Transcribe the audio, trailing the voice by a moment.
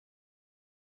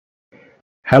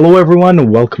Hello everyone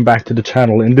and welcome back to the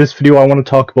channel. In this video I want to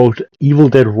talk about Evil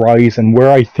Dead Rise and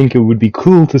where I think it would be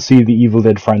cool to see the Evil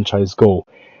Dead franchise go.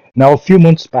 Now a few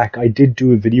months back I did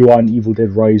do a video on Evil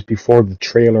Dead Rise before the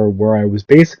trailer where I was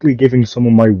basically giving some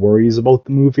of my worries about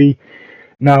the movie.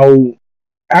 Now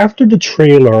after the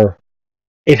trailer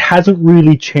it hasn't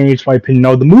really changed my opinion.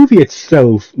 Now the movie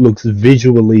itself looks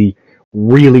visually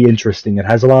really interesting. It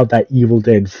has a lot of that Evil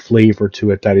Dead flavor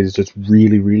to it that is just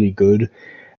really good.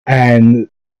 And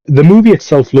the movie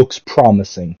itself looks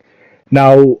promising.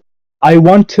 Now, I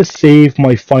want to save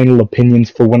my final opinions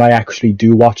for when I actually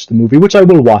do watch the movie, which I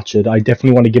will watch it. I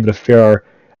definitely want to give it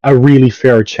a really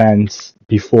fair chance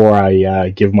before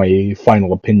I give my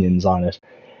final opinions on it.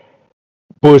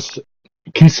 But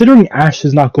considering Ash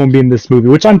is not going to be in this movie,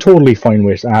 which I'm totally fine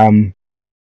with, I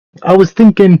was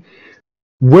thinking,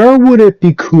 where would it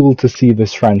be cool to see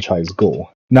this franchise go?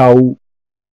 Now,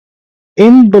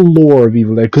 in the lore of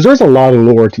Evil Dead, because there's a lot of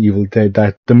lore to Evil Dead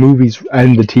that the movies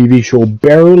and the TV show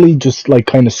barely just like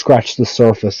kind of scratch the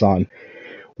surface on.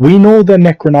 We know that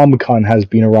Necronomicon has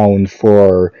been around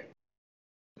for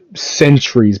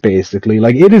centuries, basically.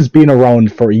 Like, it has been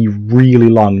around for a really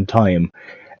long time.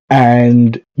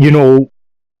 And,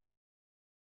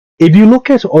 if you look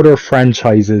at other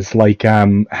franchises like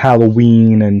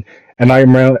Halloween and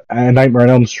Nightmare on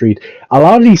Elm Street, a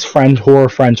lot of these horror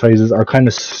franchises are kind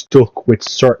of stuck with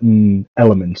certain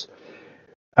elements.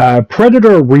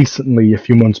 Predator recently, a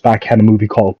few months back, had a movie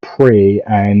called Prey,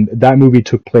 and that movie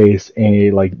took place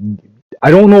in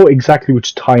I don't know exactly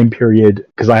which time period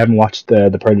because I haven't watched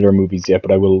the Predator movies yet,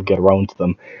 but I will get around to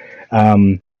them.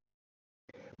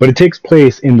 But it takes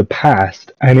place in the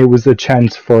past, and it was a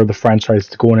chance for the franchise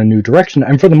to go in a new direction.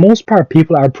 And for the most part,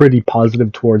 people are pretty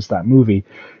positive towards that movie.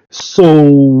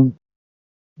 So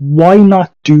why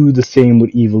not do the same with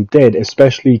Evil Dead,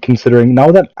 especially considering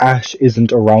now that Ash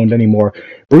isn't around anymore?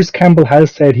 Bruce Campbell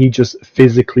has said he just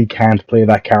physically can't play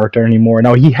that character anymore.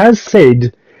 Now, he has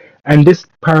said, and this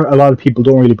part a lot of people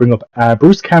don't really bring up,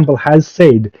 Bruce Campbell has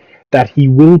said that he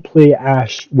will play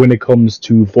Ash when it comes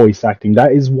to voice acting.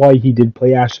 That is why he did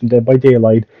play Ash in Dead by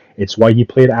Daylight. It's why he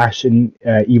played Ash in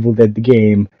Evil Dead the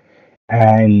game.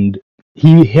 And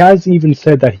he has even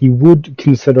said that he would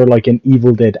consider like an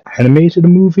Evil Dead animated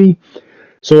movie.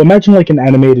 So imagine like an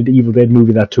animated Evil Dead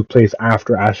movie that took place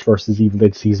after Ash vs. Evil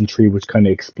Dead Season 3, which kind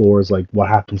of explores like what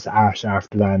happens to Ash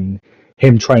after that and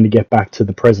him trying to get back to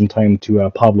the present time to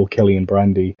Pablo, Kelly, and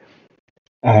Brandy.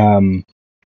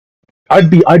 I'd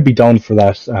be down for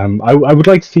that. I would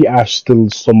like to see Ash still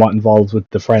somewhat involved with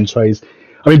the franchise.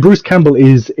 I mean, Bruce Campbell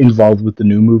is involved with the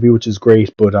new movie, which is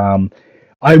great, but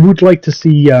I would like to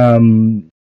see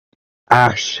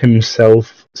Ash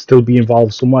himself still be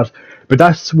involved somewhat. But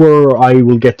that's where I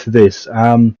will get to this.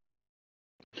 Why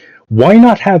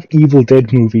not have Evil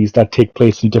Dead movies that take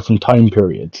place in different time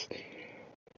periods?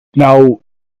 Now,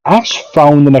 Ash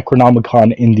found the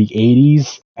Necronomicon in the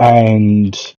 80s,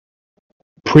 and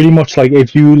pretty much like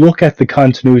if you look at the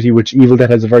continuity, which Evil Dead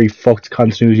has a very fucked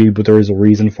continuity, but there is a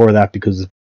reason for that because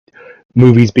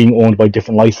movies being owned by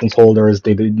different license holders,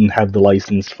 they didn't have the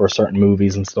license for certain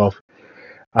movies and stuff.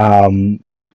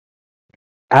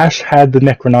 Ash had the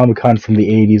Necronomicon from the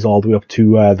 80s all the way up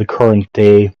to the current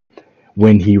day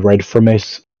when he read from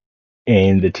it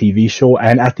in the TV show.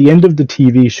 And at the end of the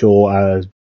TV show,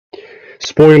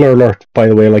 spoiler alert, by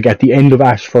the way, like at the end of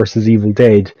Ash vs. Evil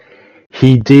Dead,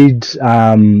 he did,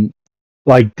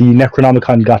 like the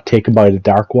Necronomicon got taken by the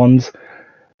Dark Ones.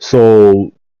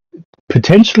 So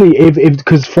potentially,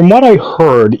 because from what I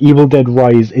heard, Evil Dead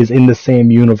Rise is in the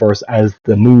same universe as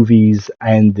the movies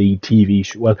and the TV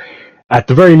show. Well, at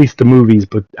the very least the movies,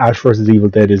 but Ash vs. Evil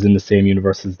Dead is in the same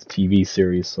universe as the TV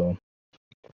series, so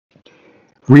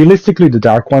realistically the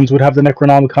Dark Ones would have the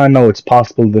Necronomicon. Now it's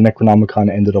possible the Necronomicon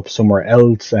ended up somewhere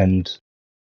else, and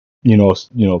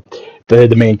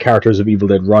the main characters of Evil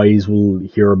Dead Rise will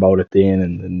hear about it then,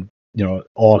 and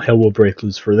all hell will break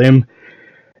loose for them.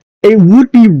 It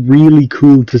would be really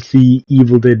cool to see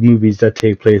Evil Dead movies that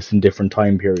take place in different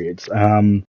time periods.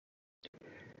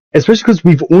 Especially because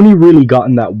we've only really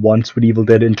gotten that once with Evil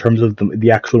Dead in terms of the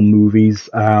actual movies,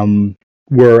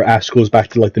 where Ash goes back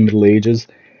to like the Middle Ages.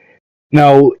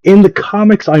 Now, in the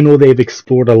comics, I know they've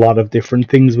explored a lot of different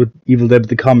things with Evil Dead, but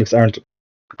the comics aren't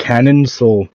canon,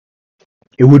 so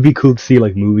it would be cool to see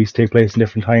like movies take place in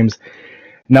different times.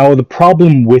 Now, the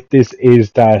problem with this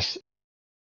is that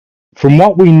from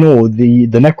what we know, the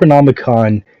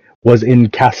Necronomicon was in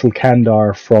Castle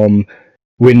Kandar from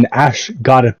when Ash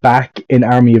got it back in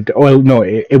Army of... Well, no,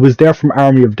 it was there from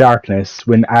Army of Darkness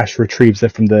when Ash retrieves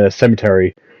it from the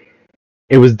cemetery.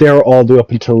 It was there all the way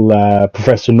up until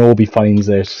Professor Noby finds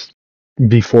it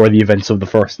before the events of the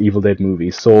first Evil Dead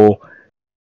movie. So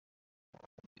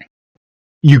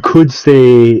you could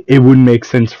say it wouldn't make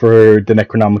sense for the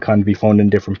Necronomicon to be found in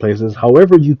different places.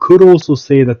 However, you could also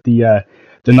say that the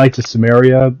Knights of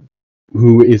Samaria,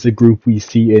 who is a group we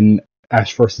see in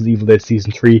Ash vs. Evil Dead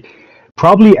Season 3,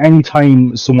 probably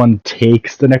anytime someone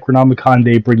takes the Necronomicon,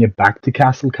 they bring it back to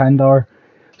Castle Kandar.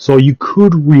 So you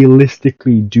could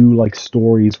realistically do like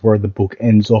stories where the book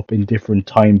ends up in different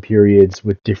time periods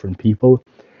with different people.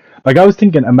 Like I was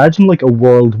thinking, imagine like a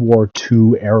World War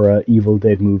II era Evil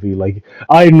Dead movie. Like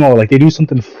I don't know, like they do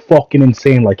something fucking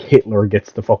insane, like Hitler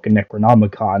gets the fucking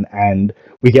Necronomicon, and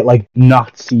we get like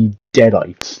Nazi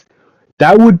Deadites.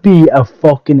 That would be a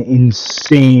fucking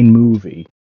insane movie.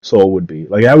 So it would be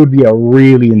like that would be a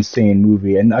really insane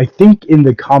movie, and I think in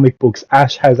the comic books,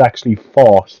 Ash has actually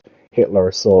fought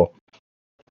Hitler, so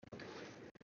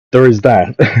there is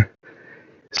that.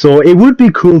 So it would be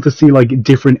cool to see like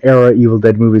different era Evil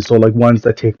Dead movies, so like ones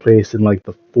that take place in like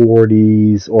the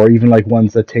 40s, or even like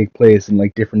ones that take place in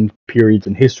like different periods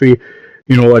in history.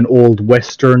 You know, an old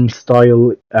Western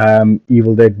style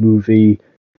Evil Dead movie.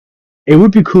 It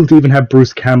would be cool to even have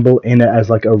Bruce Campbell in it as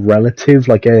like a relative,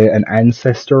 like an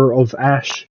ancestor of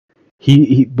Ash.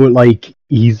 But like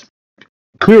he's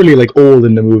clearly like old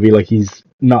in the movie. Like he's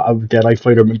not a Deadite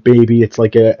fighter baby. It's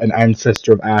like an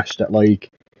ancestor of Ash that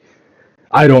like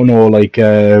I don't know, like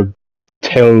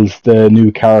tells the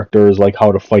new characters like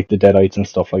how to fight the Deadites and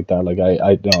stuff like that. Like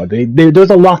I don't know,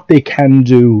 there's a lot they can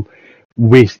do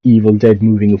with Evil Dead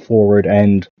moving forward,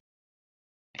 and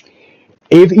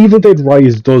if Evil Dead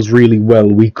Rise does really well,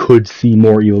 we could see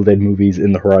more Evil Dead movies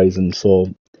in the horizon.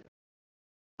 So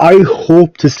I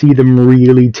hope to see them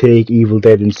really take Evil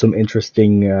Dead in some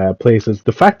interesting places.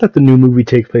 The fact that the new movie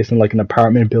takes place in like an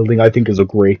apartment building, I think, is a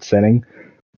great setting.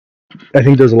 I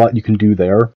think there's a lot you can do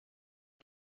there.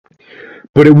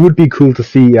 But it would be cool to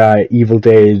see Evil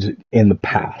Dead in the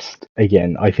past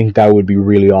again. I think that would be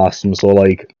really awesome. So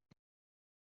like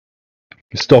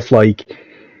stuff like,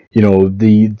 you know,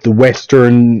 the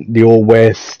Western, the Old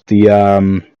West,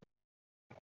 the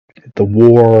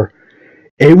war.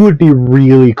 It would be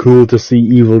really cool to see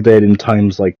Evil Dead in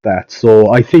times like that.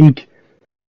 So I think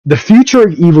the future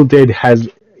of Evil Dead has,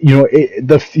 you know,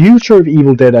 the future of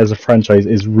Evil Dead as a franchise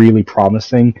is really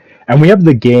promising. And we have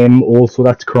the game also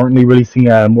that's currently releasing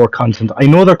more content. I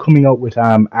know they're coming out with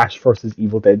Ash vs.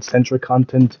 Evil Dead centric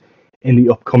content in the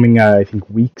upcoming, I think,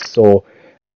 weeks. So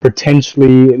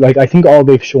potentially, like, I think all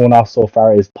they've shown off so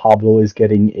far is Pablo is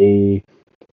getting a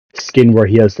skin where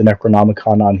he has the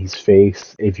Necronomicon on his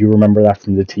face, if you remember that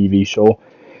from the TV show.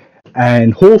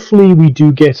 And hopefully we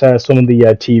do get some of the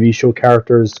TV show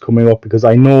characters coming up, because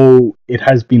I know it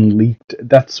has been leaked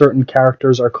that certain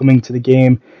characters are coming to the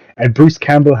game, and Bruce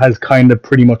Campbell has kind of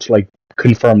pretty much like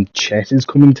confirmed Chet is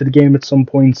coming to the game at some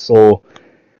point, so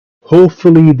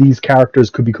hopefully these characters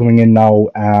could be coming in now.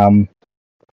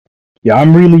 Yeah,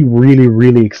 I'm really, really,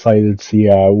 really excited to see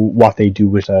what they do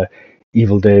with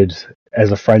Evil Dead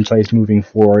as a franchise moving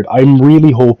forward. I'm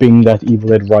really hoping that Evil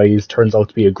Dead Rise turns out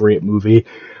to be a great movie.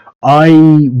 I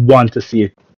want to see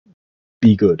it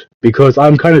be good, because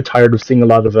I'm kind of tired of seeing a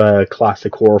lot of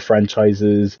classic horror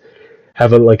franchises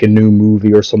have like a new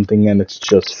movie or something and it's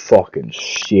just fucking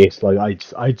shit. Like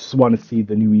I just want to see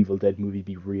the new Evil Dead movie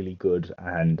be really good,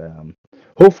 and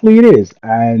hopefully it is.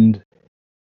 And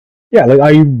yeah, like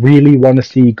I really want to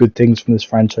see good things from this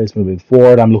franchise moving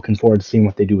forward. I'm looking forward to seeing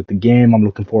what they do with the game. I'm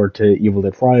looking forward to Evil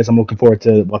Dead Rise. I'm looking forward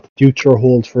to what the future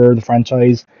holds for the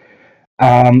franchise.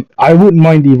 I wouldn't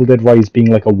mind Evil Dead Rise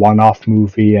being like a one-off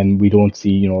movie, and we don't see,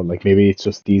 you know, like maybe it's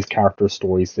just these character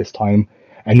stories this time,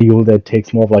 and Evil Dead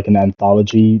takes more of like an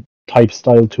anthology type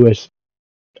style to it.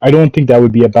 I don't think that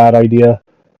would be a bad idea.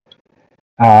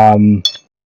 Um,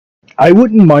 I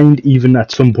wouldn't mind even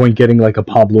at some point getting like a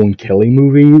Pablo and Kelly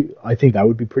movie. I think that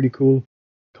would be pretty cool,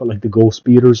 called like the Ghost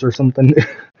Beaters or something.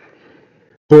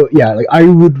 But yeah, like I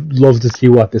would love to see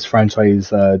what this franchise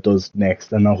does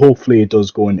next, and hopefully it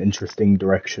does go in interesting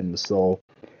directions. So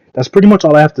that's pretty much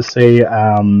all I have to say.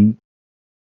 I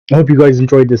hope you guys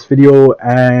enjoyed this video,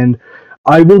 and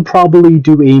I will probably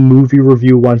do a movie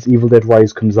review once Evil Dead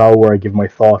Rise comes out, where I give my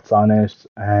thoughts on it.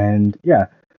 And yeah,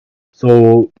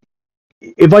 so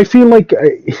if I feel like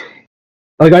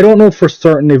I don't know for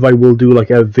certain if I will do like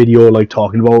a video like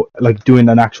talking about like doing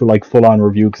an actual like full on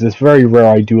review, because it's very rare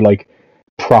I do like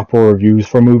proper reviews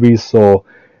for movies, so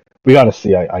we gotta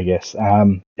see, I guess.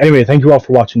 Anyway, thank you all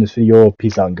for watching this video.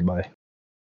 Peace out and goodbye.